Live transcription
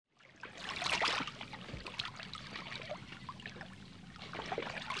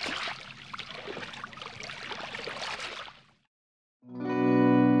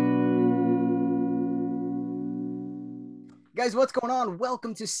Guys, what's going on?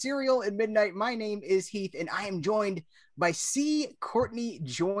 Welcome to Serial at Midnight. My name is Heath, and I am joined by Courtney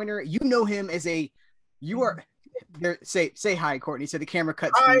Joyner. You know him as you are there. Say hi, Courtney. So the camera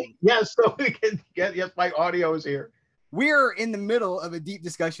cuts to Hi. you. Yes, so we can get, yes, my audio is here. We're in the middle of a deep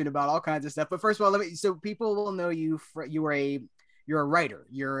discussion about all kinds of stuff. But first of all, so people will know you. You're a writer,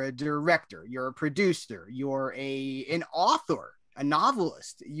 you're a director, you're a producer, you're an author, a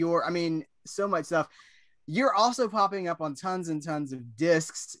novelist. So much stuff. You're also popping up on tons and tons of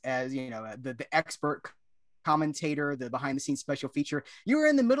discs as, the expert commentator, the behind the scenes special feature. You were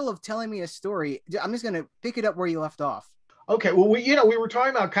in the middle of telling me a story. I'm just going to pick it up where you left off. Okay, well, we were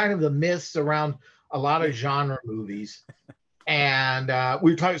talking about kind of the myths around a lot of genre movies. And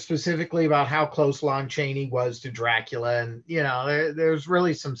we were talking specifically about how close Lon Chaney was to Dracula. And, there's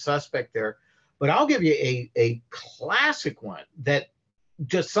really some suspect there. But I'll give you a classic one that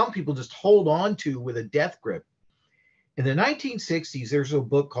just some people just hold on to with a death grip. In the 1960s, there's a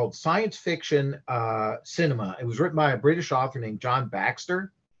book called Science Fiction Cinema. It was written by a British author named John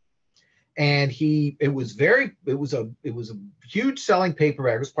Baxter. And it was a huge selling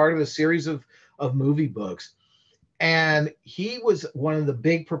paperback. It was part of a series of movie books. And he was one of the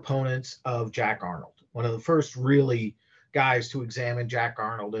big proponents of Jack Arnold, one of the first really guys to examine Jack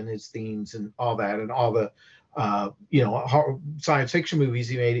Arnold and his themes and all that, and all the science fiction movies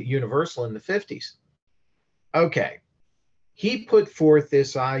he made at Universal in the 50s. Okay. He put forth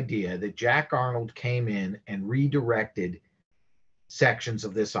this idea that Jack Arnold came in and redirected sections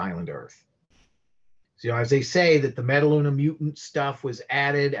of this island Earth. So, as they say, that the Metaluna mutant stuff was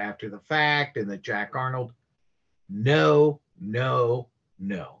added after the fact, and that Jack Arnold, no,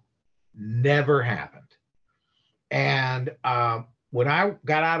 never happened. And when I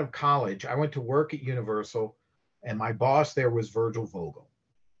got out of college, I went to work at Universal, and my boss there was Virgil Vogel.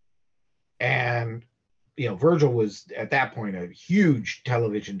 And, Virgil was at that point a huge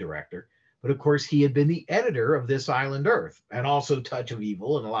television director. But of course, he had been the editor of This Island Earth and also Touch of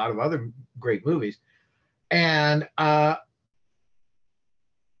Evil and a lot of other great movies. And I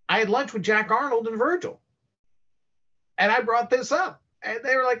had lunch with Jack Arnold and Virgil. And I brought this up. And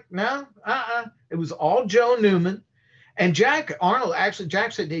they were like, no, It was all Joe Newman. And Jack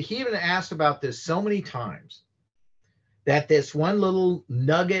said that he even asked about this so many times that this one little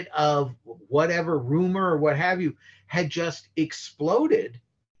nugget of whatever rumor or what have you had just exploded.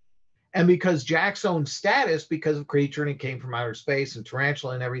 And because Jack's own status, because of Creature and It Came from Outer Space and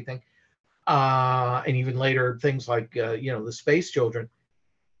Tarantula and everything, and even later things like, the Space Children,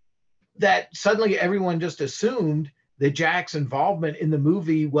 that suddenly everyone just assumed that Jack's involvement in the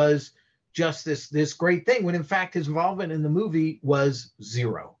movie was just this great thing, when in fact his involvement in the movie was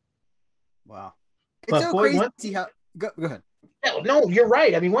zero. Wow. It's so crazy how... Go ahead. No, you're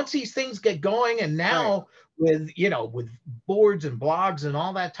right. I mean, once these things get going, and now with boards and blogs and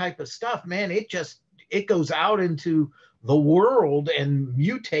all that type of stuff, man, it goes out into the world and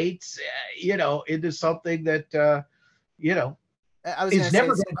mutates, into something that, I was is never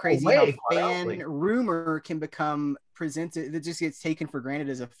going to crazy go away, how fan rumor can become presented. It just gets taken for granted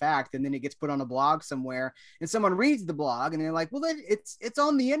as a fact, and then it gets put on a blog somewhere, and someone reads the blog, and they're like, "Well, it's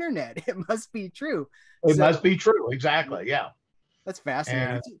on the internet. It must be true." It must be true. Exactly. Yeah. That's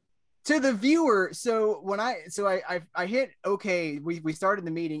fascinating. And to the viewer, so when I hit okay, we started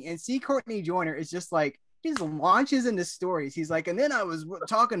the meeting, and Courtney Joyner is just like, he just launches into stories. He's like, and then I was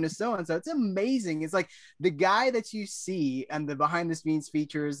talking to so-and-so. It's amazing. It's like the guy that you see and the behind the scenes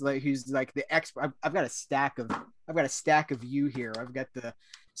features, like who's like the expert. I've got a stack of you here. I've got the,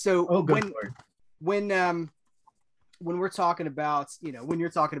 so when we're talking about, when you're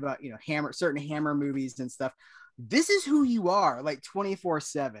talking about, certain Hammer movies and stuff, this is who you are, like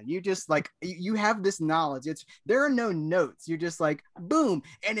 24/7. You just like, you have this knowledge. There are no notes. You're just like, boom.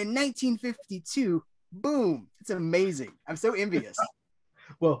 And in 1952, boom. It's amazing. I'm so envious.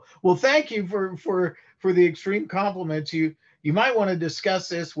 Well, thank you for the extreme compliments. You might want to discuss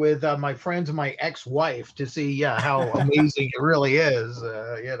this with my friends and my ex-wife to see how amazing it really is.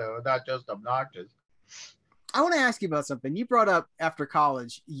 Not just obnoxious. I want to ask you about something. You brought up after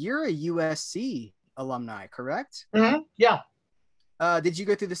college. You're a USC alumni, correct? Mm-hmm. Yeah. Did you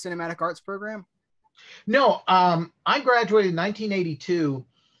go through the cinematic arts program? No. I graduated in 1982.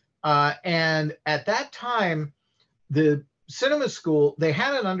 And at that time, the cinema school, they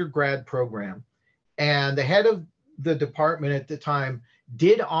had an undergrad program, and the head of the department at the time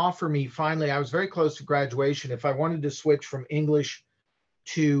did offer me, finally, I was very close to graduation, if I wanted to switch from English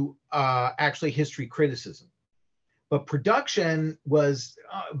to actually history criticism. But production was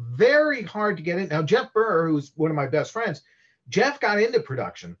very hard to get in. Now, Jeff Burr, who's one of my best friends, Jeff got into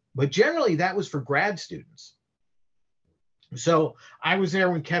production, but generally that was for grad students. So I was there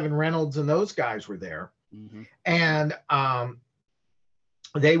when Kevin Reynolds and those guys were there, Mm-hmm. and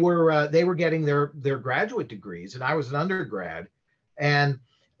they were getting their graduate degrees, and I was an undergrad. And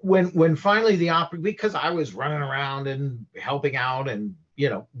when finally because I was running around and helping out and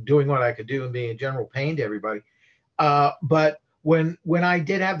doing what I could do and being a general pain to everybody, but when I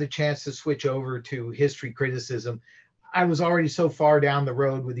did have the chance to switch over to history criticism, I was already so far down the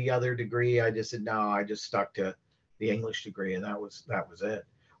road with the other degree. I just said no. I just stuck to the English degree, and that was it.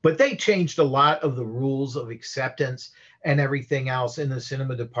 But they changed a lot of the rules of acceptance and everything else in the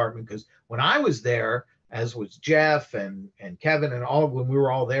cinema department, because when I was there, as was Jeff and Kevin and all, when we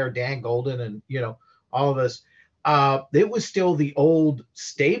were all there, Dan Golden and all of us, it was still the old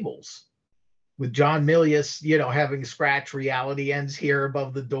stables with John Milius, having scratch reality ends here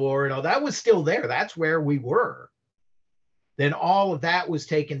above the door and all that was still there. That's where we were. Then all of that was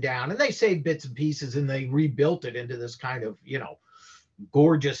taken down, and they saved bits and pieces, and they rebuilt it into this kind of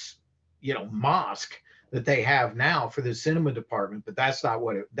gorgeous mosque that they have now for the cinema department. But that's not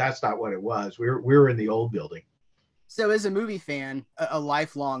what it was. We were in the old building. So as a movie fan, a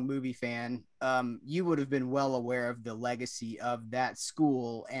lifelong movie fan, you would have been well aware of the legacy of that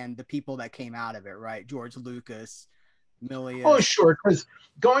school and the people that came out of it, right? George Lucas, Milius. Oh, sure. Because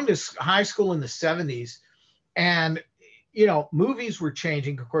going to high school in the 70s, and movies were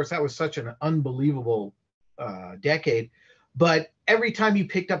changing. Of course, that was such an unbelievable decade. But every time you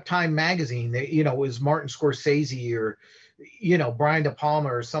picked up Time magazine, it was Martin Scorsese or Brian De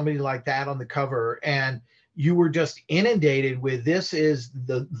Palma or somebody like that on the cover, and you were just inundated with this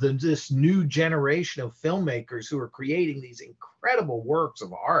new generation of filmmakers who are creating these incredible works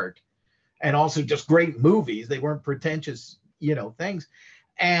of art, and also just great movies. They weren't pretentious things.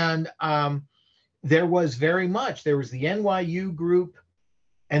 And there was the NYU group,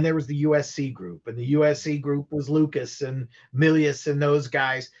 and there was the USC group, and the USC group was Lucas and Milius and those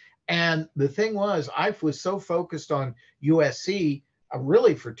guys. And the thing was, I was so focused on USC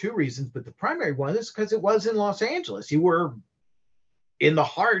really for two reasons, but the primary one is because it was in Los Angeles. You were in the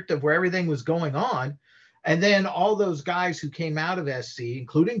heart of where everything was going on. And then all those guys who came out of SC,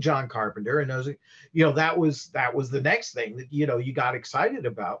 including John Carpenter, and those, that was the next thing that you got excited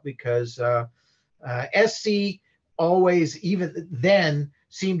about, because SC always, even then,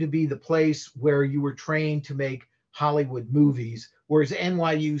 seemed to be the place where you were trained to make Hollywood movies, whereas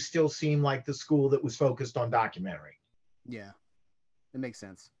NYU still seemed like the school that was focused on documentary. Yeah, that makes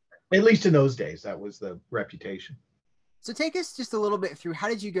sense. At least in those days, that was the reputation. So take us just a little bit through, how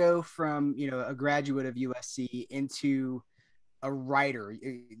did you go from, a graduate of USC into a writer?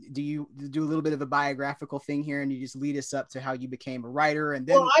 Do you do a little bit of a biographical thing here, and you just lead us up to how you became a writer? And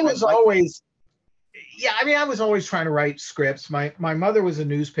then I was always trying to write scripts. My mother was a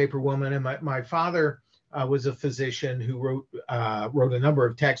newspaper woman, and my father was a physician who wrote a number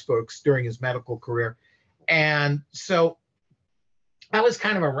of textbooks during his medical career. And so I was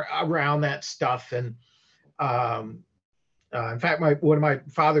kind of around that stuff. And in fact, one of my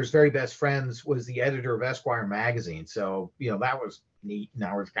father's very best friends was the editor of Esquire magazine. So, that was neat. And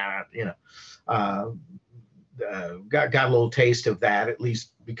I was kind of, got a little taste of that, at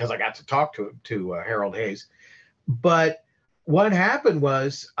least because I got to talk to Harold Hayes. But what happened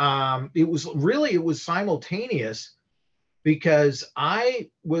was, it was simultaneous, because I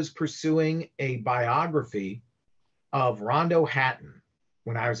was pursuing a biography of Rondo Hatton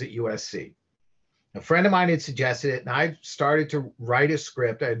when I was at USC. A friend of mine had suggested it, and I started to write a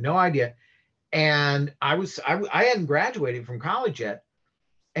script. I had no idea. And I hadn't graduated from college yet.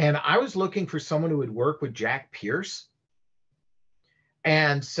 And I was looking for someone who would work with Jack Pierce.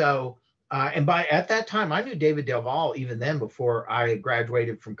 And so, at that time, I knew David Delval even then, before I had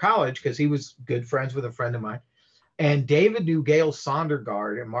graduated from college, because he was good friends with a friend of mine. And David knew Gail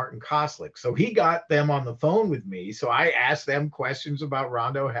Sondergaard and Martin Koslick. So he got them on the phone with me. So I asked them questions about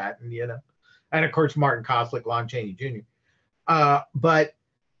Rondo Hatton, and of course, Martin Koslick, Lon Chaney Jr.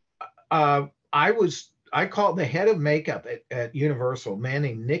 I called the head of makeup at Universal, a man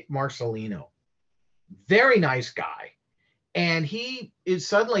named Nick Marcelino. Very nice guy. And he's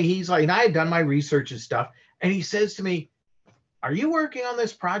like, and I had done my research and stuff. And he says to me, "Are you working on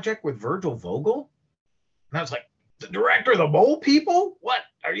this project with Virgil Vogel?" And I was like, "The director of the Mole People? What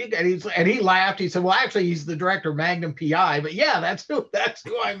are you?" And he laughed. He said, "Well, actually, he's the director of Magnum PI, but yeah, that's who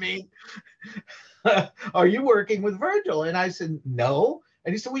I mean." "Are you working with Virgil?" And I said, "No."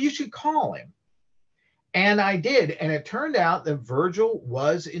 And he said, "Well, you should call him." And I did. And it turned out that Virgil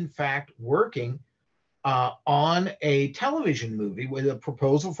was, in fact, working on a television movie, with a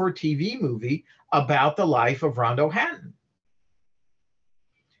proposal for a TV movie about the life of Rondo Hatton.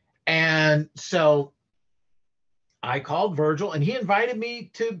 And so I called Virgil and he invited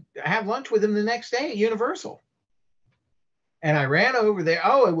me to have lunch with him the next day at Universal. And I ran over there.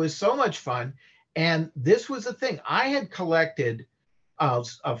 Oh, it was so much fun. And this was the thing. I had collected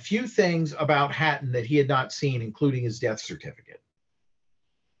a few things about Hatton that he had not seen, including his death certificate.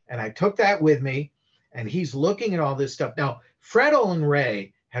 And I took that with me, and he's looking at all this stuff. Now, Fred Olen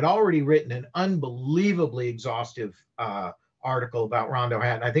Ray had already written an unbelievably exhaustive article about Rondo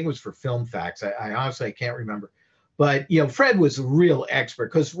Hatton. I think it was for Film Facts. I honestly can't remember. But, Fred was a real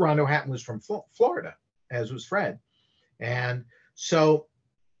expert because Rondo Hatton was from Florida, as was Fred. And so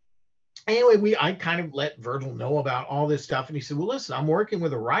anyway, I kind of let Virgil know about all this stuff. And he said, well, listen, I'm working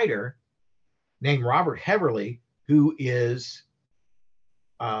with a writer named Robert Heverly, who is,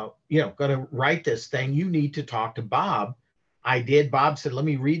 going to write this thing. You need to talk to Bob. I did. Bob said, let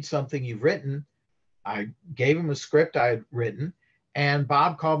me read something you've written. I gave him a script I had written. And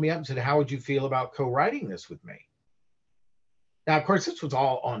Bob called me up and said, how would you feel about co-writing this with me? Now, of course, this was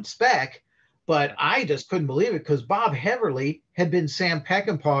all on spec, but I just couldn't believe it because Bob Heverly had been Sam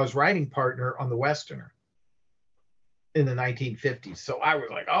Peckinpah's writing partner on The Westerner in the 1950s. So I was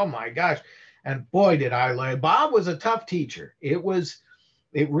like, oh my gosh. And boy, did I learn. Bob was a tough teacher. It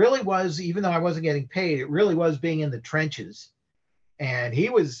really was, even though I wasn't getting paid, it really was being in the trenches. And he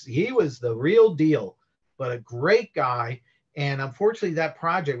was the real deal, but a great guy. And unfortunately, that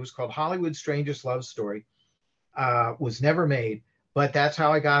project was called Hollywood's Strangest Love Story. Was never made, but that's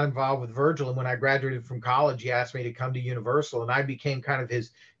how I got involved with Virgil. And when I graduated from college, he asked me to come to Universal, and I became kind of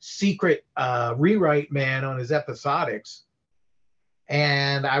his secret rewrite man on his episodics.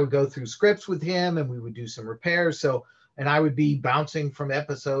 And I would go through scripts with him, and we would do some repairs. And I would be bouncing from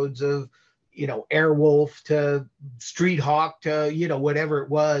episodes of, Airwolf to Street Hawk to, whatever it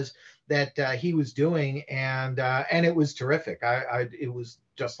was that he was doing. And it was terrific. It was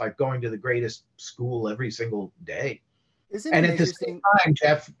just like going to the greatest school every single day. And at the same time,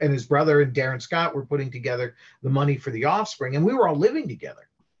 Jeff and his brother and Darren Scott were putting together the money for The Offspring, and we were all living together.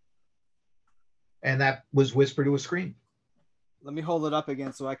 And that was Whisper to a Scream. Let me hold it up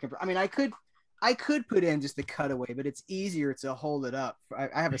again so I can. I mean, I could put in just the cutaway, but it's easier to hold it up.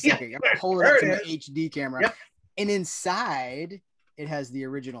 I have a second. Yeah, I'm hold it up to my HD camera, yep. And inside it has the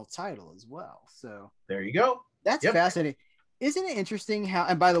original title as well. So there you go. That's fascinating. Isn't it interesting how?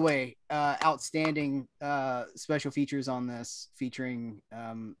 And by the way, outstanding special features on this featuring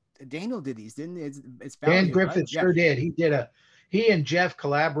Daniel did these, didn't it? It's Dan Griffith, right? Sure did. He and Jeff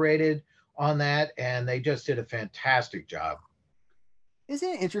collaborated on that, and they just did a fantastic job. Isn't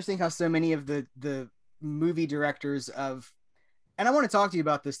it interesting how so many of the movie directors of, and I want to talk to you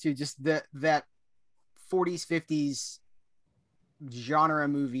about this too, just that 40s, 50s genre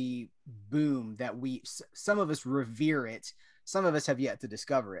movie boom that some of us revere it, some of us have yet to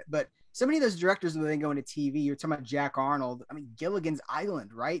discover it, but so many of those directors when they go into TV, you're talking about Jack Arnold. I mean, Gilligan's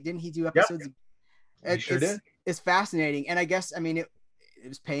Island, right? Didn't he do episodes? Yep. Sure did. It's fascinating, and I guess it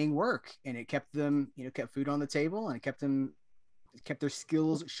was paying work, and it kept them, kept food on the table, and it kept their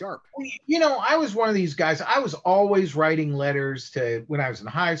skills sharp. I was one of these guys. I was always writing letters to when I was in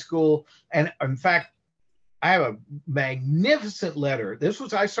high school, and in fact, I have a magnificent letter.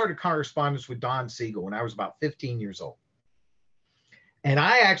 I started correspondence with Don Siegel when I was about 15 years old. And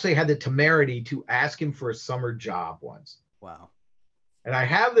I actually had the temerity to ask him for a summer job once. Wow. And I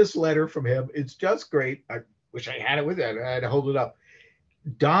have this letter from him. It's just great. I wish I had it with it. I had to hold it up.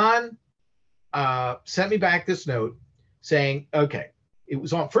 Don sent me back this note saying, okay,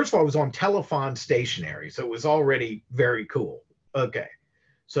 first of all, it was on telephone stationery. So it was already very cool. Okay.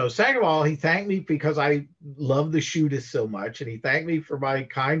 So second of all, he thanked me because I love the shootist so much. And he thanked me for my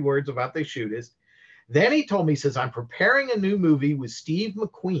kind words about the shootist. Then he told me, he says, I'm preparing a new movie with Steve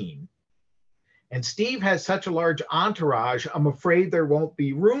McQueen. And Steve has such a large entourage, I'm afraid there won't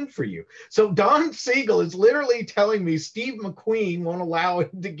be room for you. So Don Siegel is literally telling me Steve McQueen won't allow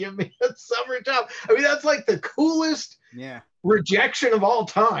him to give me a summer job. I mean, that's like the coolest rejection of all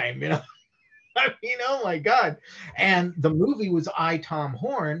time, oh my God. And the movie was I, Tom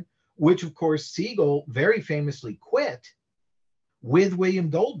Horn, which of course Siegel very famously quit with William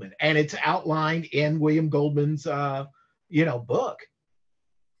Goldman. And it's outlined in William Goldman's, book.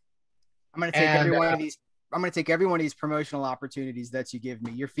 I'm going to take every one of these. I'm going to take every one of these promotional opportunities that you give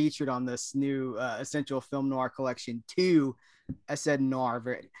me. You're featured on this new Essential Film Noir Collection 2. I said noir.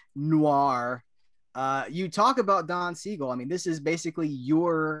 You talk about Don Siegel. I mean, this is basically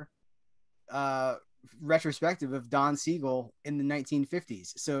your retrospective of Don Siegel in the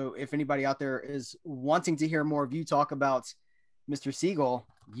 1950s. So if anybody out there is wanting to hear more of you talk about Mr. Siegel,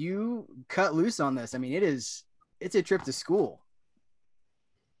 you cut loose on this. I mean, it's a trip to school.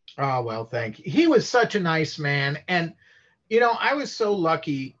 Oh, well, thank you. He was such a nice man. And, you know, I was so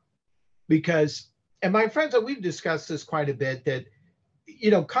lucky because, and my friends, and we've discussed this quite a bit, that,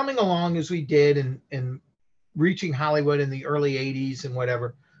 you know, coming along as we did and reaching Hollywood in the early 80s and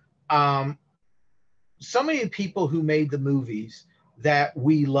whatever, um, so many people who made the movies that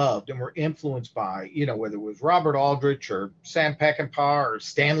we loved and were influenced by, you know, whether it was Robert Aldrich or Sam Peckinpah or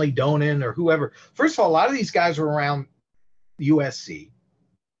Stanley Donen or whoever. First of all, a lot of these guys were around USC.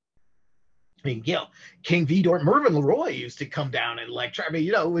 I mean, you know, King Vidor, Mervyn LeRoy used to come down and lecture. I mean,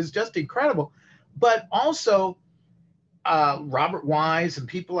 you know, it was just incredible. But also Robert Wise and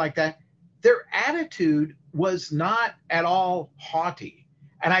people like that, their attitude was not at all haughty.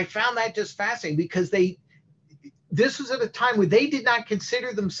 And I found that just fascinating because this was at a time where they did not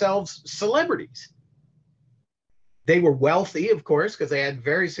consider themselves celebrities. They were wealthy, of course, because they had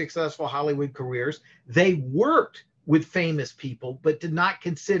very successful Hollywood careers. They worked with famous people, but did not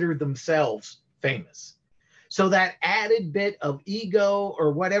consider themselves famous. So that added bit of ego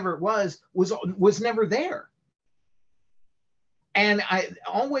or whatever it was never there. And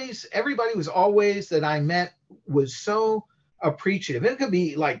everybody was always that I met was so appreciative. It could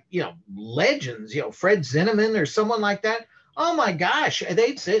be like, you know, legends, you know, Fred Zinnemann or someone like that. Oh my gosh.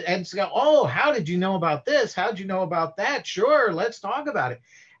 They'd sit and go, oh, how did you know about this? How'd you know about that? Sure, let's talk about it.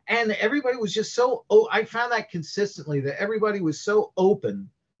 And everybody was just I found that consistently that everybody was so open.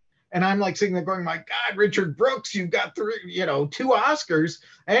 And I'm like sitting there going, my God, Richard Brooks, you've got two Oscars,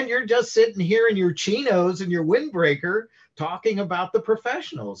 and you're just sitting here in your chinos and your windbreaker talking about the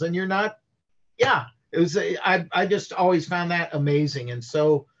professionals. And you're not, yeah, I just always found that amazing and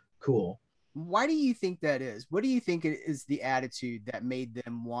so cool. Why do you think that is? What do you think is the attitude that made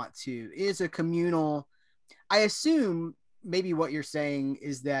them want to? Is a communal? I assume maybe what you're saying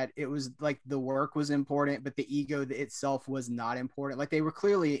is that it was like the work was important, but the ego itself was not important. Like they were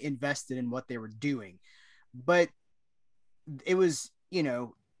clearly invested in what they were doing, but it was, you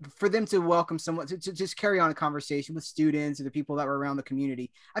know, for them to welcome someone to just carry on a conversation with students or the people that were around the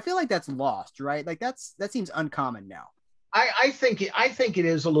community. I feel like that's lost, right? Like that seems uncommon now. I think it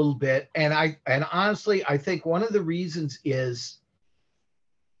is a little bit, and honestly, I think one of the reasons is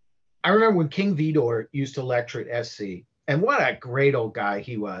I remember when King Vidor used to lecture at SC, and what a great old guy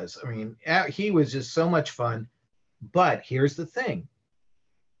he was. I mean, he was just so much fun. But here's the thing: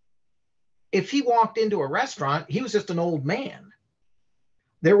 if he walked into a restaurant, he was just an old man.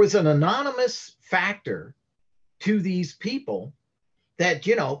 There was an anonymous factor to these people that,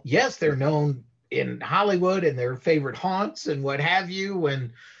 you know, yes, they're known in Hollywood and their favorite haunts and what have you.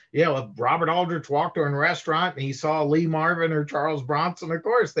 And, you know, if Robert Aldrich walked to a restaurant and he saw Lee Marvin or Charles Bronson, of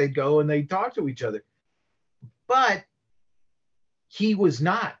course, they'd go and they'd talk to each other. But he was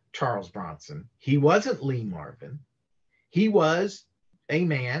not Charles Bronson. He wasn't Lee Marvin. He was a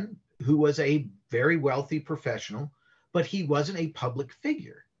man who was a very wealthy professional, but he wasn't a public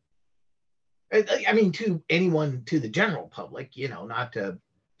figure. I mean, to anyone, to the general public, you know, not to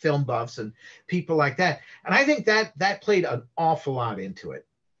film buffs and people like that. And I think that played an awful lot into it.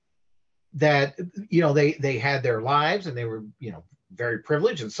 That, you know, they had their lives and they were, you know, very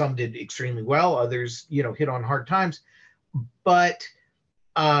privileged, and some did extremely well. Others, you know, hit on hard times. But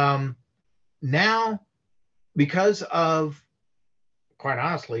now, because of, quite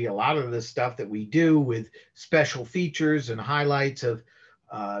honestly, a lot of the stuff that we do with special features and highlights of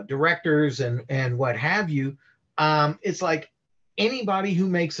directors and what have you, it's like anybody who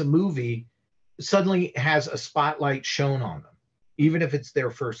makes a movie suddenly has a spotlight shown on them, even if it's their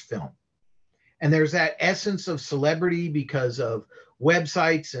first film. And there's that essence of celebrity because of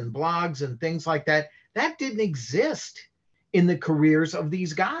websites and blogs and things like that. That didn't exist in the careers of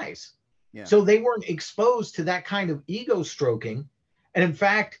these guys. Yeah. So they weren't exposed to that kind of ego stroking. And in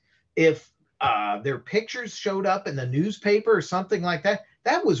fact, if their pictures showed up in the newspaper or something like that,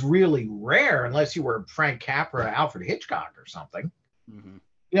 that was really rare unless you were Frank Capra, Alfred Hitchcock or something. Mm-hmm.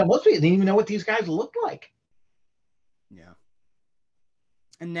 You know, most people didn't even know what these guys looked like. Yeah.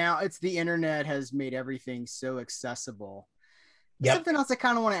 And now it's the internet has made everything so accessible. Yep. Something else I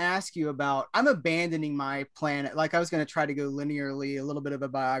kind of want to ask you about. I'm abandoning my plan. Like I was going to try to go linearly, a little bit of a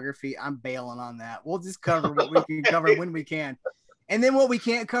biography. I'm bailing on that. We'll just cover what we can cover when we can. And then what we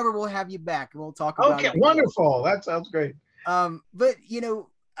can't cover, we'll have you back. We'll talk about it. Okay, wonderful. That sounds great. But you know,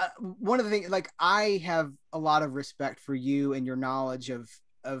 one of the things, like I have a lot of respect for you and your knowledge of,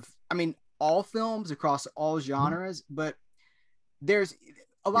 I mean, all films across all genres, mm-hmm. but there's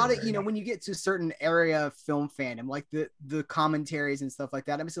a lot of, you know, when you get to a certain area of film fandom, like the commentaries and stuff like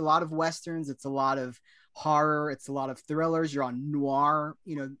that, I mean, it's a lot of Westerns, it's a lot of horror, it's a lot of thrillers, you're on noir,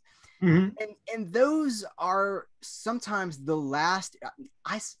 you know, Mhm. And those are sometimes the last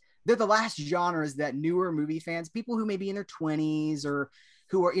I they're the last genres that newer movie fans, people who may be in their 20s or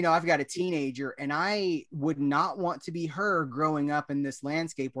who are, I've got a teenager and I would not want to be her growing up in this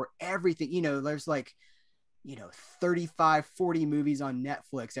landscape where everything, there's like, 35, 40 movies on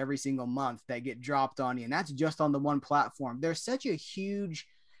Netflix every single month that get dropped on you. And that's just on the one platform. There's such a huge,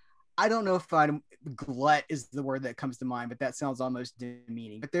 I don't know if glut is the word that comes to mind, but that sounds almost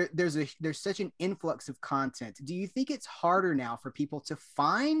demeaning. But there's such an influx of content. Do you think it's harder now for people to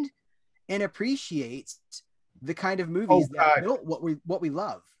find and appreciate the kind of Oh movies that God, built what we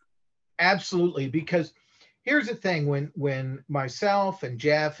love? absolutely. Because here's the thing: when myself and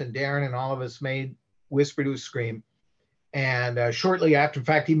Jeff and Darren and all of us made Whisper to a Scream, and shortly after, in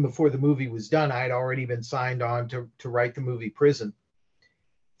fact, even before the movie was done, I had already been signed on to write the movie Prison.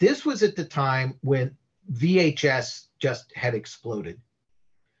 This was at the time when VHS just had exploded.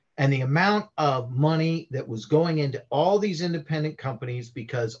 And the amount of money that was going into all these independent companies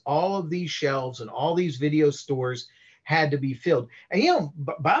because all of these shelves and all these video stores had to be filled. And,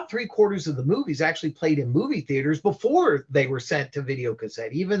 about 3/4 of the movies actually played in movie theaters before they were sent to video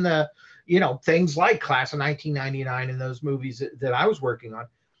cassette. Even things like Class of 1999 and those movies that I was working on.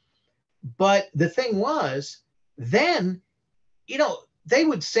 But the thing was, then, they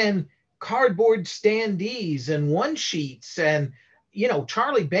would send cardboard standees and one sheets and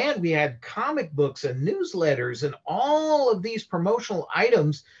Charlie Band, we had comic books and newsletters and all of these promotional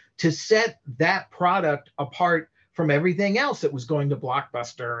items to set that product apart from everything else that was going to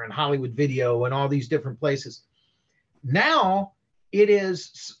Blockbuster and Hollywood Video and all these different places. Now it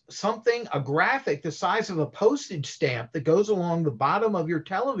is a graphic the size of a postage stamp that goes along the bottom of your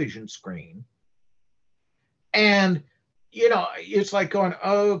television screen. And it's like going,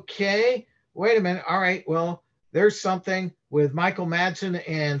 okay, wait a minute. All right, well, there's something with Michael Madsen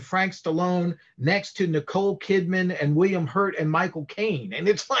and Frank Stallone next to Nicole Kidman and William Hurt and Michael Caine. And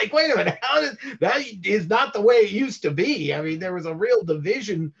it's like, wait a minute, that is not the way it used to be. I mean, there was a real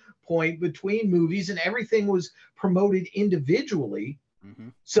division point between movies and everything was promoted individually. Mm-hmm.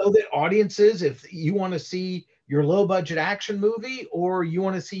 So that audiences, if you want to see your low budget action movie or you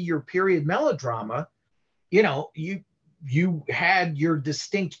want to see your period melodrama, you had your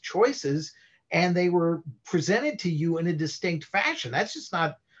distinct choices and they were presented to you in a distinct fashion. That's just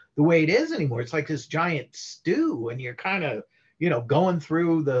not the way it is anymore. It's like this giant stew and you're kind of, going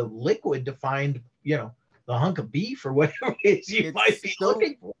through the liquid to find, the hunk of beef or whatever it is you might be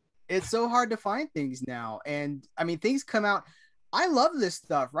looking for. It's so hard to find things now. And I mean, things come out. I love this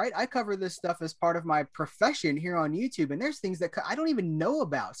stuff, right? I cover this stuff as part of my profession here on YouTube. And there's things that I don't even know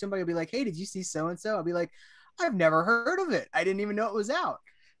about. Somebody will be like, hey, did you see so-and-so? I'll be like, I've never heard of it. I didn't even know it was out.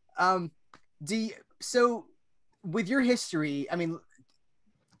 So with your history, I mean,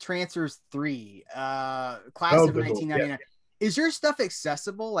 Trancers III, Class of 1999, yeah. Is your stuff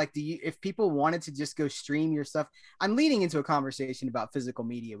accessible? Like, if people wanted to just go stream your stuff, I'm leading into a conversation about physical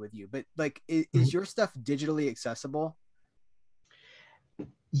media with you, but like, is your stuff digitally accessible?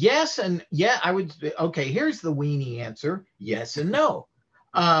 Yes. And yeah, I would. Okay. Here's the weenie answer. Yes and no.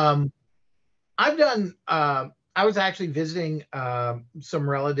 I've done, I was actually visiting some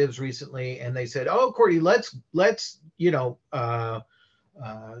relatives recently, and they said, "Oh, Courtney, let's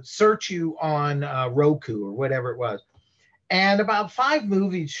search you on Roku or whatever it was." And about 5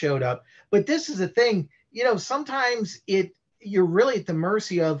 movies showed up. But this is the thing, sometimes you're really at the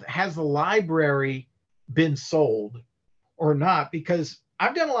mercy of, has the library been sold or not? Because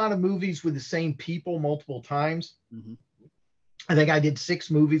I've done a lot of movies with the same people multiple times. Mm-hmm. I think I did 6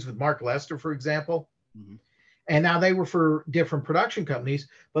 movies with Mark Lester, for example. Mm-hmm. And now they were for different production companies.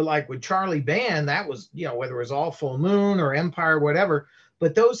 But like with Charlie Band, that was, whether it was All Full Moon or Empire, whatever.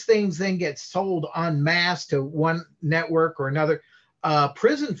 But those things then get sold en masse to one network or another.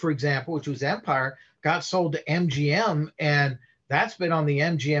 Prison, for example, which was Empire, got sold to MGM. And that's been on the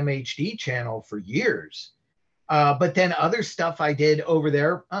MGM HD channel for years. But then other stuff I did over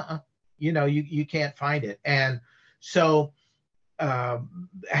there, you can't find it. And so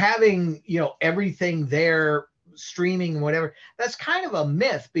having, everything there, streaming, whatever, that's kind of a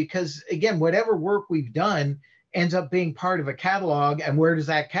myth because, again, whatever work we've done ends up being part of a catalog. And where does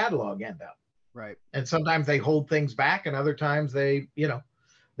that catalog end up? Right. And sometimes they hold things back and other times they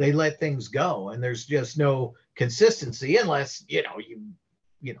let things go. And there's just no consistency unless, you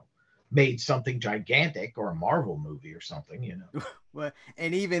made something gigantic or a Marvel movie or something, Well,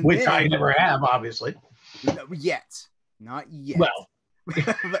 and even which I never have, obviously. Yet. Not yet. Well,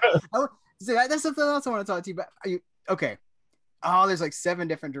 so that's something else I want to talk to you about. Okay. Oh, there's like 7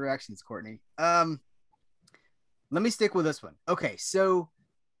 different directions, Courtney. Let me stick with this one. Okay, so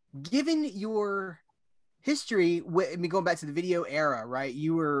given your history, I mean, going back to the video era, right?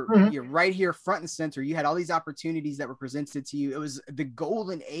 Mhm. You're right here front and center. You had all these opportunities that were presented to you. It was the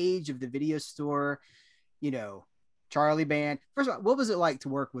golden age of the video store, you know, Charlie Band. First of all, what was it like to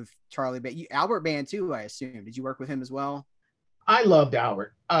work with Charlie Band? Albert Band too, I assume. Did you work with him as well? I loved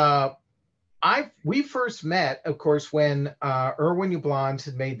Albert. We first met, of course, when Irwin Yablans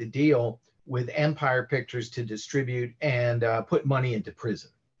had made the deal with Empire Pictures to distribute and put money into prison.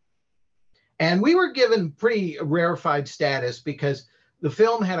 And we were given pretty rarefied status because the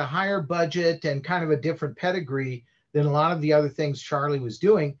film had a higher budget and kind of a different pedigree than a lot of the other things Charlie was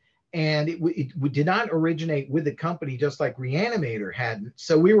doing. And it did not originate with the company, just like Reanimator hadn't.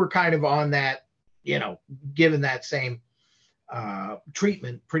 So we were kind of on that, given that same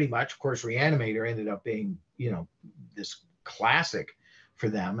treatment pretty much. Of course, Reanimator ended up being, this classic for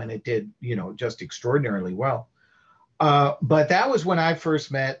them, and it did, just extraordinarily well. But that was when I first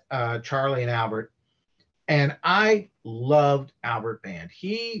met Charlie and Albert, and I loved Albert Band.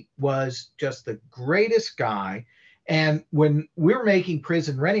 He was just the greatest guy. And when we were making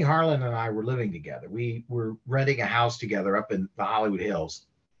Prison, Rennie Harlan and I were living together. We were renting a house together up in the Hollywood Hills.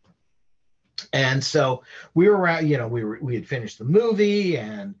 And so we were around, we had finished the movie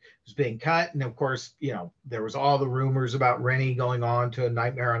and it was being cut. And of course, there was all the rumors about Rennie going on to A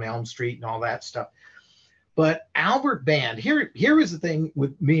Nightmare on Elm Street and all that stuff. But Albert Band, here is the thing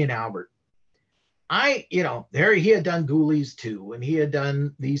with me and Albert. There he had done Ghoulies too, and he had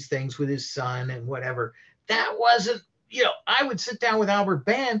done these things with his son and whatever. That wasn't, I would sit down with Albert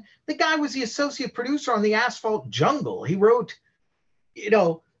Band. The guy was the associate producer on The Asphalt Jungle. He wrote,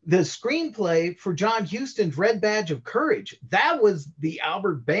 the screenplay for John Huston's Red Badge of Courage. That was the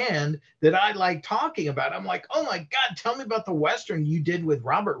Albert Band that I like talking about. I'm like, oh my God, tell me about the Western you did with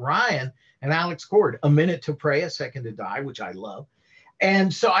Robert Ryan and Alex Cord, A Minute to Pray, A Second to Die, which I love.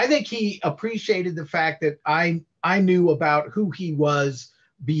 And so I think he appreciated the fact that I knew about who he was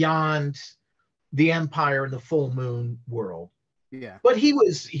beyond the Empire and the Full Moon world. Yeah. But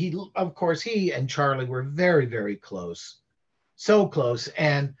of course, he and Charlie were very, very close. So close.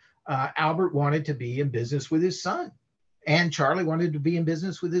 And Albert wanted to be in business with his son. And Charlie wanted to be in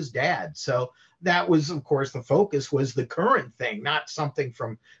business with his dad. So that was, of course, the focus was the current thing, not something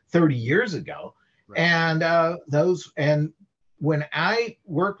from 30 years ago. Right. And when I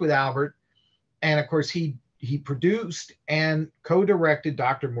worked with Albert, and of course he produced and co-directed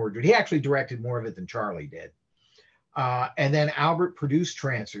Dr. Mordred. He actually directed more of it than Charlie did. And then Albert produced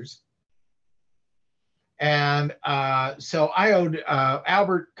Trancers. And so I owed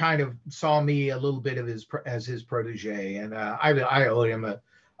Albert kind of saw me a little bit of as his protege, and I owed him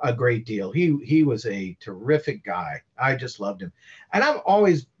a great deal. He was a terrific guy. I just loved him, and I've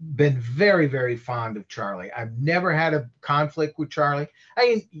always been very, very fond of Charlie. I've never had a conflict with Charlie. I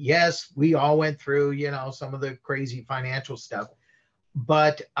mean, yes, we all went through some of the crazy financial stuff,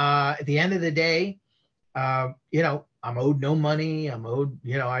 but at the end of the day, I'm owed no money. I'm owed,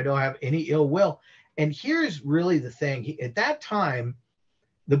 I don't have any ill will. And here's really the thing. At that time,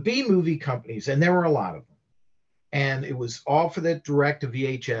 the B movie companies, and there were a lot of them, and it was all for the direct to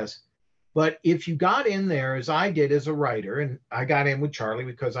VHS. But if you got in there, as I did as a writer, and I got in with Charlie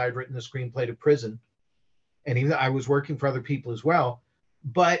because I had written the screenplay to Prison, and even I was working for other people as well.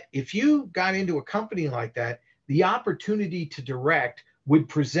 But if you got into a company like that, the opportunity to direct would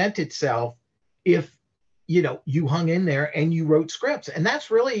present itself if, you hung in there and you wrote scripts. And that's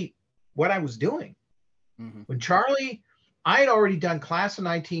really what I was doing. Mm-hmm. When Charlie, I had already done Class of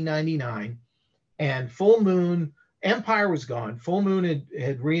 1999 and Full Moon, Empire was gone. Full Moon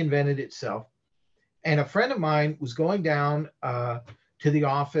had reinvented itself. And a friend of mine was going down to the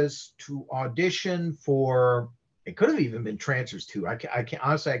office to audition for, it could have even been Trancers 2. I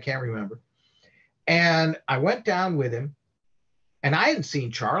can't remember. And I went down with him, and I hadn't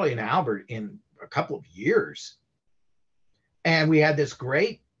seen Charlie and Albert in a couple of years. And we had this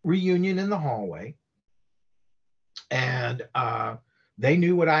great reunion in the hallway. And they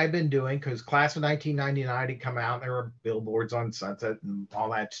knew what I had been doing because Class of 1999 had come out. And there were billboards on Sunset and all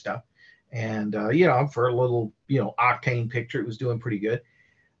that stuff. And, for a little, octane picture, it was doing pretty good.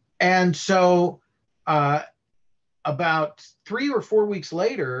 And so about 3 or 4 weeks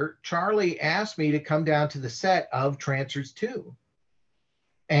later, Charlie asked me to come down to the set of Trancers 2.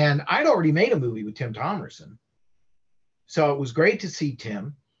 And I'd already made a movie with Tim Thomerson. So it was great to see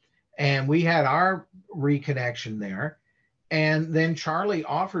Tim. And we had our reconnection there. And then Charlie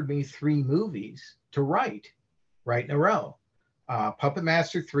offered me 3 movies to write right in a row. Puppet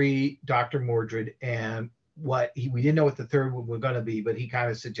Master 3, Dr. Mordred, and we didn't know what the third one was going to be, but he kind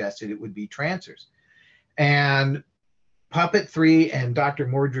of suggested it would be Trancers. And Puppet 3 and Dr.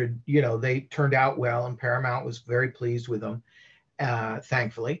 Mordred, they turned out well, and Paramount was very pleased with them,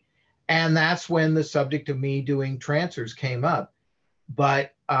 thankfully. And that's when the subject of me doing Trancers came up.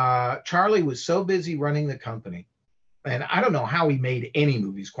 But Charlie was so busy running the company, and I don't know how he made any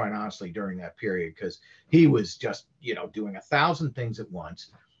movies, quite honestly, during that period, because he was just, doing 1,000 things at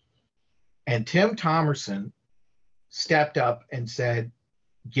once. And Tim Thomerson stepped up and said,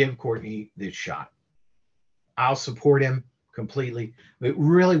 give Courtney this shot. I'll support him completely. It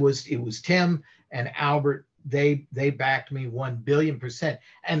was Tim and Albert. They backed me 1,000,000,000%.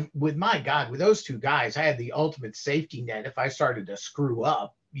 And with my God, with those two guys, I had the ultimate safety net. If I started to screw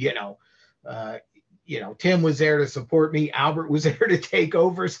up, Tim was there to support me. Albert was there to take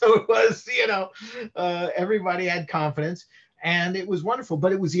over. So it was, everybody had confidence, and it was wonderful.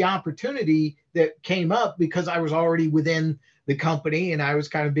 But it was the opportunity that came up because I was already within the company and I was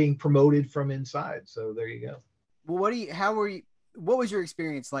kind of being promoted from inside. So there you go. Well, what was your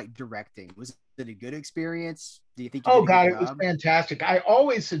experience like directing? Was it a good experience? Do you think you Oh did a God, good it was job? fantastic. I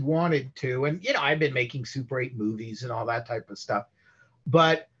always had wanted to, and I've been making Super 8 movies and all that type of stuff.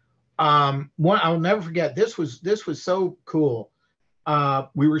 But one I'll never forget. This was so cool.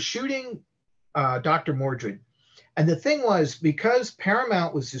 We were shooting Dr. Mordred, and the thing was, because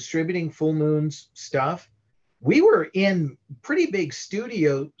Paramount was distributing Full Moon's stuff, we were in pretty big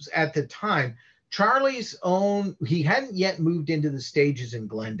studios at the time. Charlie's own, he hadn't yet moved into the stages in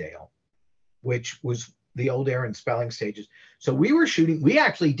Glendale, which was the old Aaron Spelling stages. So we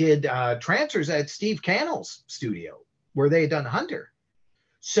actually did Trancers at Steve Cannell's studio where they had done Hunter.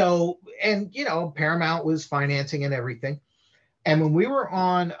 So, and Paramount was financing and everything. And when we were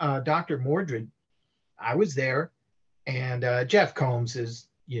on Dr. Mordred, I was there, and Jeff Combs is,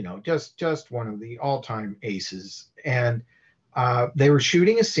 just one of the all-time aces. And they were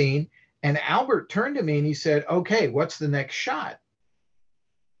shooting a scene, and Albert turned to me and he said, okay, what's the next shot?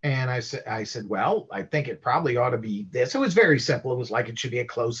 And I said, well, I think it probably ought to be this. It was very simple. It was like it should be a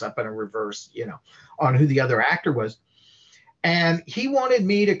close-up and a reverse, on who the other actor was. And he wanted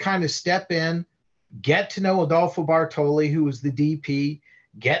me to kind of step in, get to know Adolfo Bartoli, who was the DP,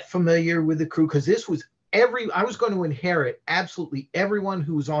 get familiar with the crew, because I was going to inherit absolutely everyone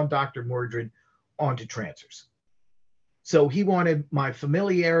who was on Dr. Mordred onto Trancers. So he wanted my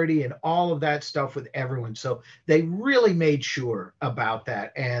familiarity and all of that stuff with everyone. So they really made sure about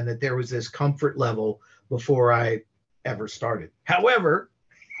that, and that there was this comfort level before I ever started. However,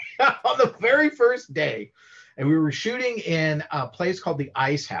 on the very first day, and we were shooting in a place called the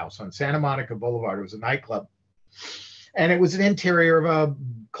Ice House on Santa Monica Boulevard. It was a nightclub. And it was an interior of a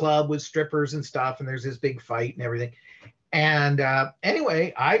club with strippers and stuff. And there's this big fight and everything. And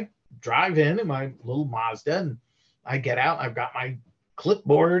anyway, I drive in my little Mazda, and I get out. I've got my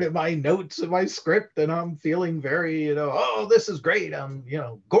clipboard and my notes and my script, and I'm feeling very, oh, this is great. I'm,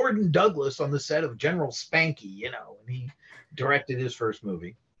 Gordon Douglas on the set of General Spanky, and he directed his first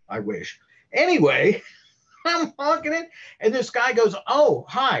movie. I wish. Anyway, I'm honking it, and this guy goes, oh,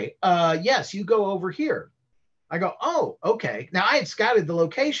 hi, yes, you go over here. I go, oh, okay. Now I had scouted the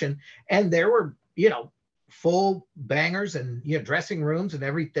location, and there were, full bangers and, dressing rooms and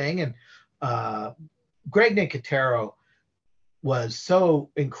everything. And Greg Nicotero was so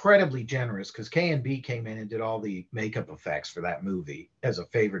incredibly generous, because K&B came in and did all the makeup effects for that movie as a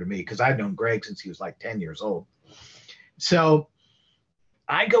favor to me, because I've known Greg since he was like 10 years old. So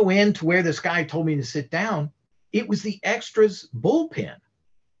I go in to where this guy told me to sit down. It was the extras bullpen.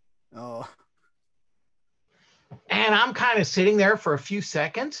 Oh. And I'm kind of sitting there for a few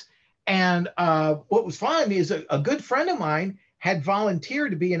seconds. And what was fun is a good friend of mine had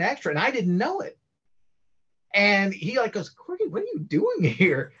volunteered to be an extra, and I didn't know it. And he goes, Courtney, what are you doing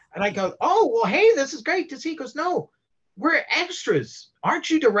here? And I go, oh, well, hey, this is great to see. He goes, no, we're extras. Aren't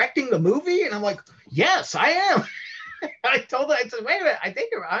you directing the movie? And I'm like, yes, I am. I told him, I said, wait a minute, I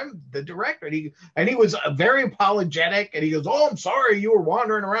think I'm the director. And he was very apologetic. And he goes, oh, I'm sorry, you were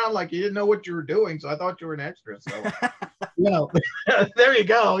wandering around like you didn't know what you were doing. So I thought you were an extra. So, there you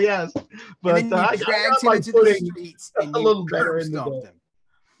go. Yes. But and then you dragged him into the streets and a little better in the him.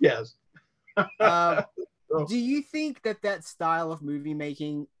 Yes. Do you think that style of movie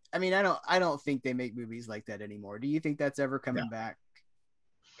making, I mean, I don't think they make movies like that anymore. Do you think that's ever coming back?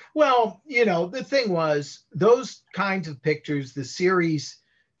 Well, the thing was, those kinds of pictures, the series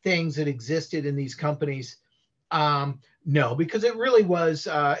things that existed in these companies, no, because it really was,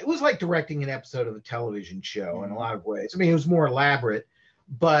 it was like directing an episode of a television show in a lot of ways. I mean, it was more elaborate,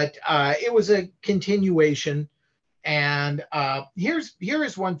 but it was a continuation. And here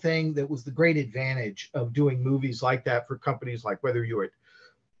is one thing that was the great advantage of doing movies like that for companies like, whether you were at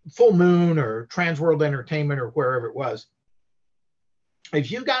Full Moon or Transworld Entertainment or wherever it was.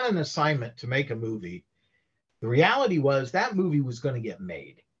 if you got an assignment to make a movie, the reality was that movie was going to get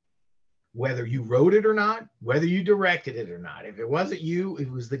made, whether you wrote it or not, whether you directed it or not. If it wasn't you, it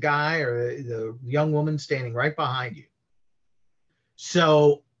was the guy or the young woman standing right behind you.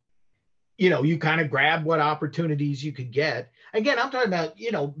 So, you kind of grab what opportunities you could get. Again, I'm talking about,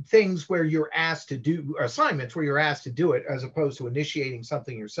 things where you're asked to do, assignments where you're asked to do it, as opposed to initiating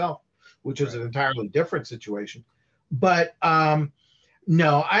something yourself, which is an entirely different situation. But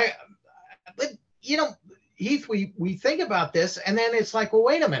no, but, Heath, we think about this, and then it's like, well,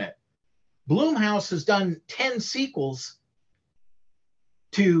 wait a minute. Blumhouse has done 10 sequels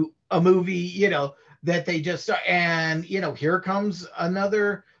to a movie, that they just, and, here comes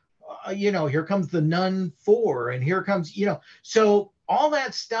another, here comes The Nun 4, and here comes, so all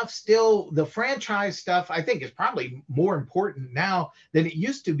that stuff still, the franchise stuff, I think is probably more important now than it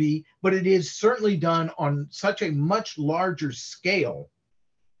used to be, but it is certainly done on such a much larger scale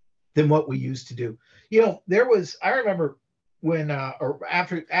than what we used to do. I remember when or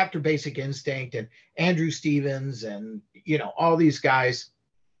after Basic Instinct and Andrew Stevens and all these guys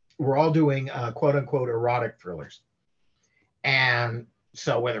were all doing quote unquote erotic thrillers, and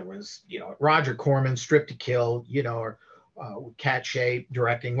so whether it was Roger Corman, Strip to Kill, or Cat Shape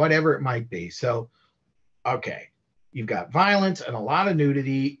directing, whatever it might be. So okay, you've got violence and a lot of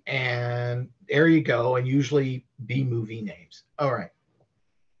nudity, and there you go, and usually B movie names. All right.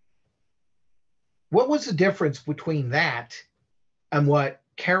 What was the difference between that and what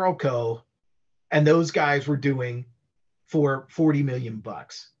Carolco and those guys were doing for 40 million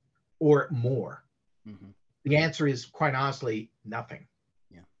bucks or more? Mm-hmm. The answer is, quite honestly, nothing.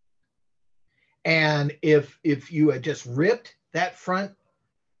 Yeah. And if you had just ripped that front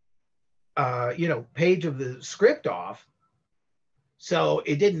page of the script off, so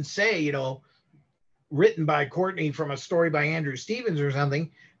it didn't say, written by Courtney from a story by Andrew Stevens or something,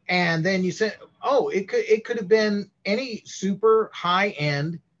 and then you said, oh, it could have been any super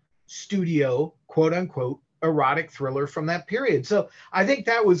high-end studio, quote unquote, erotic thriller from that period. So I think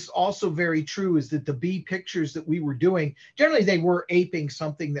that was also very true, is that the B pictures that we were doing, generally they were aping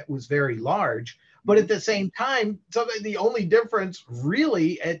something that was very large, but at the same time, so the only difference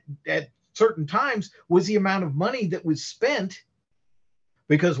really at certain times was the amount of money that was spent,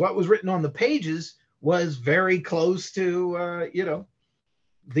 because what was written on the pages was very close to,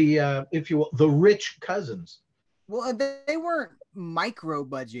 the if you will, the rich cousins. Well, they weren't micro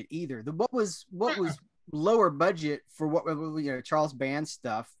budget either. What was lower budget for what Charles Band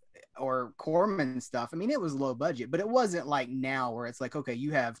stuff or Corman stuff? I mean, it was low budget, but it wasn't like now where it's like, okay,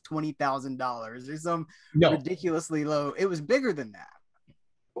 you have $20,000 or some ridiculously low. It was bigger than that.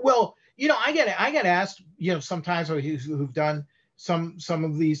 Well, I get asked, sometimes who've done some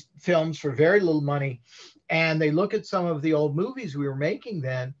of these films for very little money, and they look at some of the old movies we were making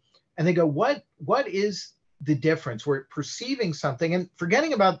then, and they go, what is the difference? We're perceiving something and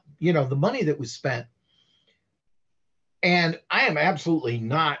forgetting about, the money that was spent. And I am absolutely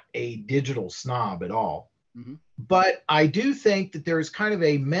not a digital snob at all. Mm-hmm. But I do think that there is kind of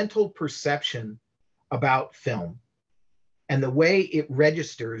a mental perception about film and the way it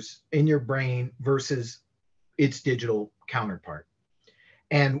registers in your brain versus its digital counterpart.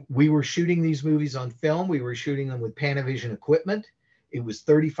 And we were shooting these movies on film. We were shooting them with Panavision equipment. It was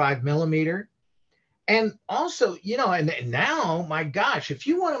 35 millimeter. And also, and now, my gosh, if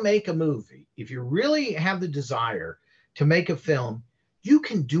you want to make a movie, if you really have the desire to make a film, you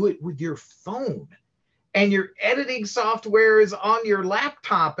can do it with your phone. And your editing software is on your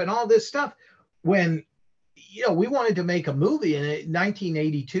laptop and all this stuff. When, we wanted to make a movie in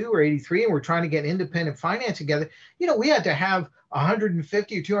 1982 or 83, and we're trying to get independent finance together, we had to have $150,000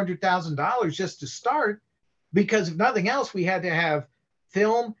 or $200,000 just to start, because if nothing else, we had to have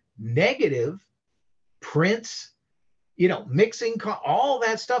film, negative, prints, mixing, all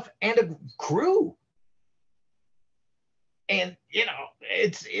that stuff, and a crew. And,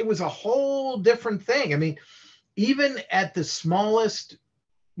 it was a whole different thing. I mean, even at the smallest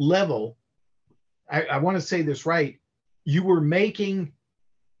level, I want to say this right, you were making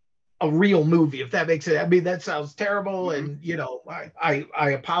a real movie, if that makes sense. I mean, that sounds terrible. Mm-hmm. And,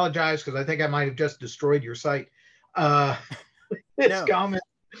 I apologize, because I think I might have just destroyed your site. This comment.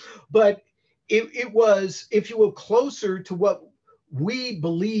 But it was, if you will, closer to what we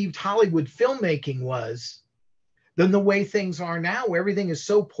believed Hollywood filmmaking was than the way things are now, where everything is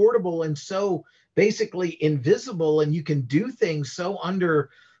so portable and so basically invisible, and you can do things so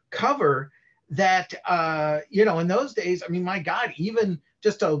undercover that, in those days, I mean, my God, even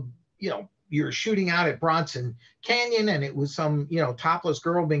just you're shooting out at Bronson Canyon, and it was some, topless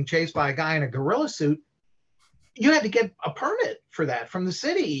girl being chased by a guy in a gorilla suit. you had to get a permit for that from the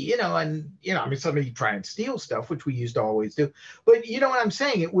city, and I mean, somebody try and steal stuff, which we used to always do. But you know what I'm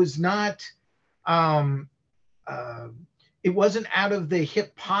saying? It was not, um, uh, it wasn't out of the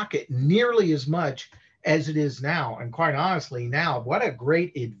hip pocket nearly as much as it is now. And quite honestly, now what a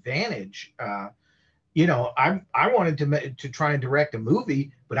great advantage. I wanted to try and direct a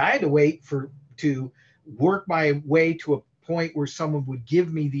movie, but I had to wait to work my way to a point where someone would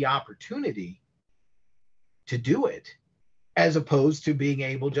give me the opportunity to do it, as opposed to being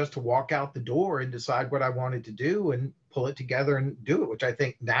able just to walk out the door and decide what I wanted to do and pull it together and do it, which I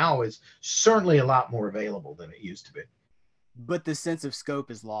think now is certainly a lot more available than it used to be. But the sense of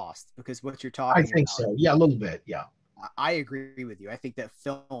scope is lost because what you're I talking think about, so. Yeah, a little bit. Yeah. I agree with you. I think that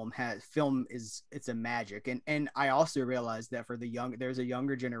film is it's a magic, and I also realize that for there's a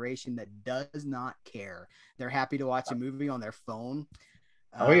younger generation that does not care. They're happy to watch a movie on their phone.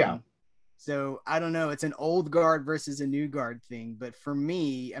 Oh, yeah. So I don't know. It's an old guard versus a new guard thing. But for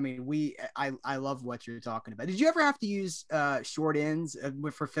me, I mean, I love what you're talking about. Did you ever have to use short ends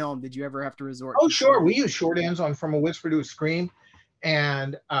for film? Did you ever have to resort Oh, to short sure. We ends? use short ends on From a Whisper to a Scream.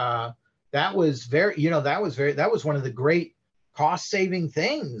 And that was that was one of the great cost saving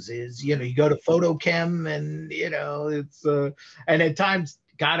things is, you go to Photochem and, and at times,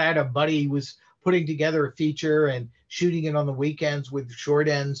 God, I had a buddy who was putting together a feature and shooting it on the weekends with short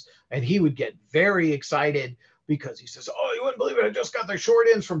ends. And he would get very excited because he says, "Oh, you wouldn't believe it. I just got the short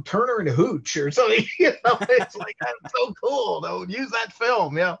ends from Turner and Hooch or something." It's like, that's so cool. Though, use that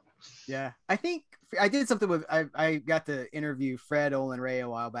film. Yeah. Yeah, I think I did something with I got to interview Fred Olin Ray a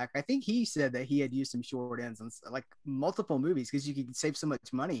while back. I think he said that he had used some short ends on like multiple movies because you could save so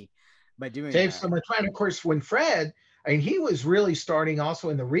much money by doing Save that. so much time. Of course, when Fred, I mean, he was really starting also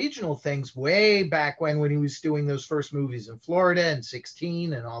in the regional things way back when he was doing those first movies in Florida and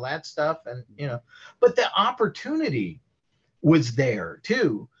 16 and all that stuff. And, but the opportunity was there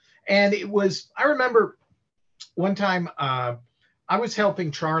too. And I remember one time I was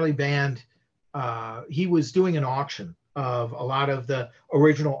helping Charlie Band. He was doing an auction of a lot of the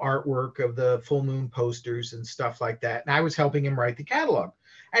original artwork of the Full Moon posters and stuff like that. And I was helping him write the catalog.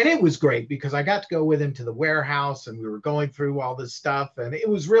 And it was great because I got to go with him to the warehouse and we were going through all this stuff. And it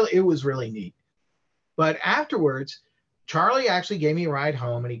was really neat. But afterwards, Charlie actually gave me a ride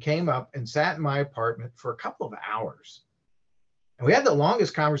home and he came up and sat in my apartment for a couple of hours. And we had the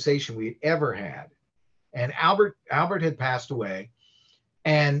longest conversation we'd ever had. And Albert had passed away.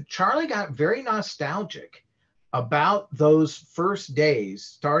 And Charlie got very nostalgic about those first days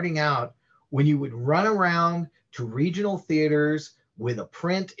starting out when you would run around to regional theaters with a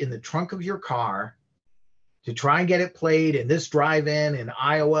print in the trunk of your car to try and get it played in this drive-in in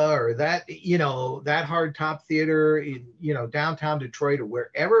Iowa or that, that hard top theater in, downtown Detroit or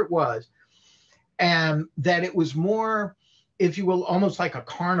wherever it was. And that it was more, if you will, almost like a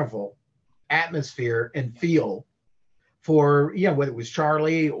carnival atmosphere and feel for, whether it was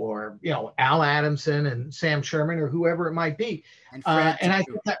Charlie or, Al Adamson and Sam Sherman or whoever it might be. And Fred And I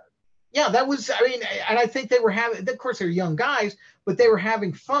think that was, I mean, and I think they were having, of course, they're young guys, but they were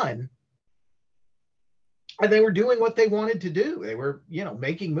having fun. And they were doing what they wanted to do. They were,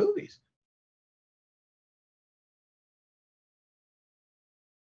 making movies.